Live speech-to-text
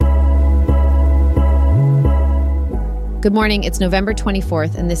Good morning, it's November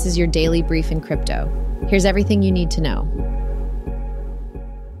 24th, and this is your daily brief in crypto. Here's everything you need to know.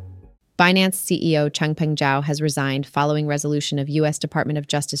 Binance CEO Changpeng Zhao has resigned following resolution of U.S. Department of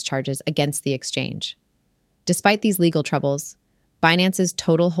Justice charges against the exchange. Despite these legal troubles, Binance's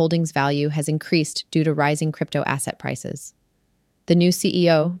total holdings value has increased due to rising crypto asset prices. The new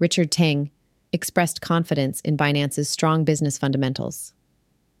CEO, Richard Teng, expressed confidence in Binance's strong business fundamentals.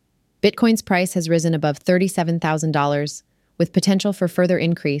 Bitcoin's price has risen above $37,000, with potential for further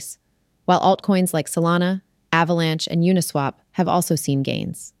increase, while altcoins like Solana, Avalanche, and Uniswap have also seen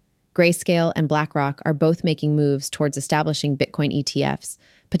gains. Grayscale and BlackRock are both making moves towards establishing Bitcoin ETFs,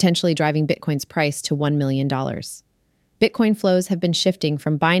 potentially driving Bitcoin's price to $1 million. Bitcoin flows have been shifting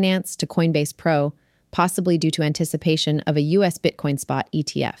from Binance to Coinbase Pro, possibly due to anticipation of a U.S. Bitcoin spot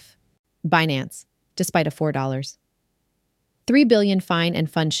ETF. Binance, despite a $4.3 billion fine and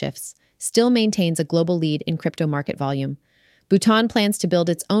fund shifts, still maintains a global lead in crypto market volume. Bhutan plans to build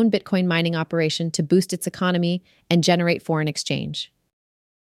its own Bitcoin mining operation to boost its economy and generate foreign exchange.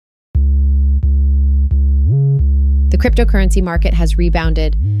 The cryptocurrency market has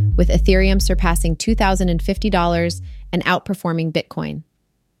rebounded, with Ethereum surpassing $2,050 and outperforming Bitcoin.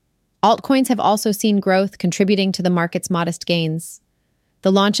 Altcoins have also seen growth, contributing to the market's modest gains.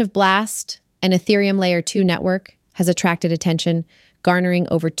 The launch of Blast, an Ethereum Layer 2 network, has attracted attention, garnering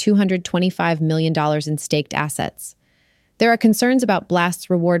over $225 million in staked assets. There are concerns about Blast's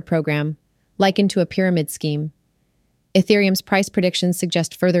reward program, likened to a pyramid scheme. Ethereum's price predictions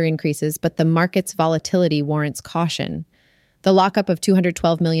suggest further increases, but the market's volatility warrants caution. The lockup of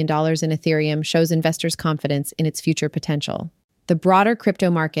 $212 million in Ethereum shows investors' confidence in its future potential. The broader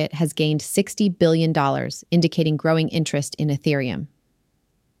crypto market has gained $60 billion, indicating growing interest in Ethereum.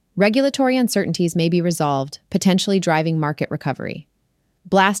 Regulatory uncertainties may be resolved, potentially driving market recovery.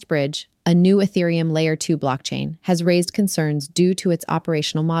 BlastBridge, a new Ethereum Layer 2 blockchain, has raised concerns due to its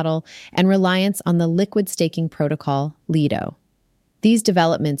operational model and reliance on the liquid staking protocol, Lido. These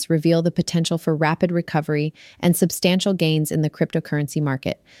developments reveal the potential for rapid recovery and substantial gains in the cryptocurrency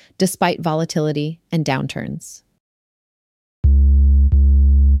market, despite volatility and downturns.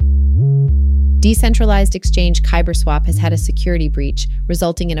 Decentralized exchange KyberSwap has had a security breach,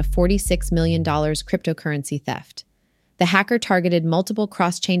 resulting in a $46 million cryptocurrency theft. The hacker targeted multiple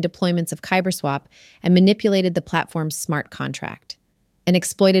cross-chain deployments of KyberSwap and manipulated the platform's smart contract. An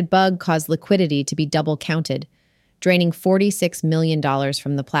exploited bug caused liquidity to be double-counted, draining $46 million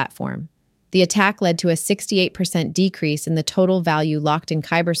from the platform. The attack led to a 68% decrease in the total value locked in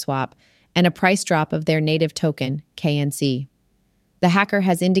KyberSwap and a price drop of their native token, KNC. The hacker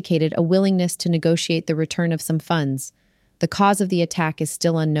has indicated a willingness to negotiate the return of some funds. The cause of the attack is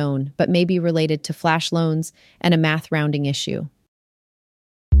still unknown, but may be related to flash loans and a math rounding issue.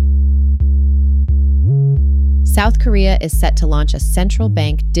 South Korea is set to launch a central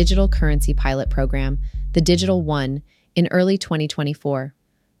bank digital currency pilot program, the Digital One, in early 2024.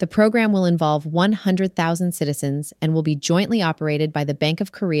 The program will involve 100,000 citizens and will be jointly operated by the Bank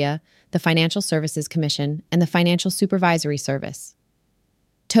of Korea, the Financial Services Commission, and the Financial Supervisory Service.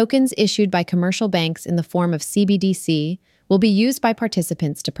 Tokens issued by commercial banks in the form of CBDC will be used by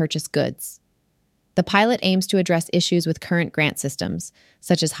participants to purchase goods. The pilot aims to address issues with current grant systems,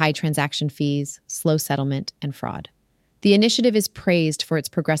 such as high transaction fees, slow settlement, and fraud. The initiative is praised for its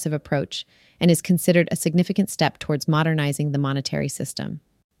progressive approach and is considered a significant step towards modernizing the monetary system.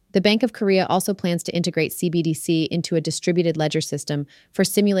 The Bank of Korea also plans to integrate CBDC into a distributed ledger system for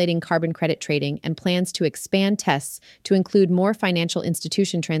simulating carbon credit trading and plans to expand tests to include more financial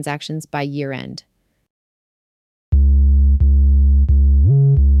institution transactions by year-end.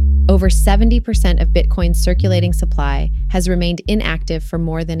 Over 70% of Bitcoin's circulating supply has remained inactive for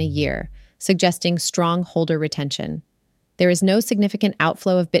more than a year, suggesting strong holder retention. There is no significant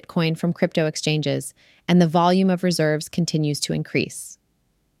outflow of Bitcoin from crypto exchanges, and the volume of reserves continues to increase.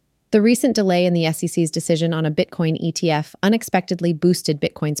 The recent delay in the SEC's decision on a Bitcoin ETF unexpectedly boosted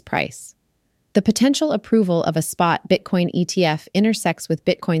Bitcoin's price. The potential approval of a spot Bitcoin ETF intersects with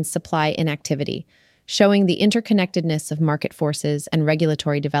Bitcoin's supply inactivity, showing the interconnectedness of market forces and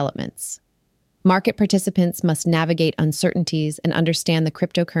regulatory developments. Market participants must navigate uncertainties and understand the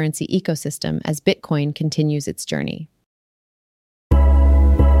cryptocurrency ecosystem as Bitcoin continues its journey.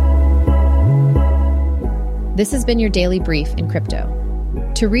 This has been your daily brief in crypto.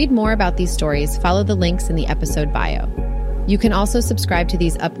 To read more about these stories, follow the links in the episode bio. You can also subscribe to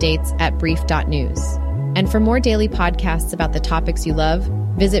these updates at brief.news. And for more daily podcasts about the topics you love,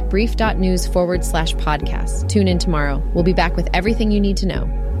 visit brief.news/podcasts. Tune in tomorrow. We'll be back with everything you need to know.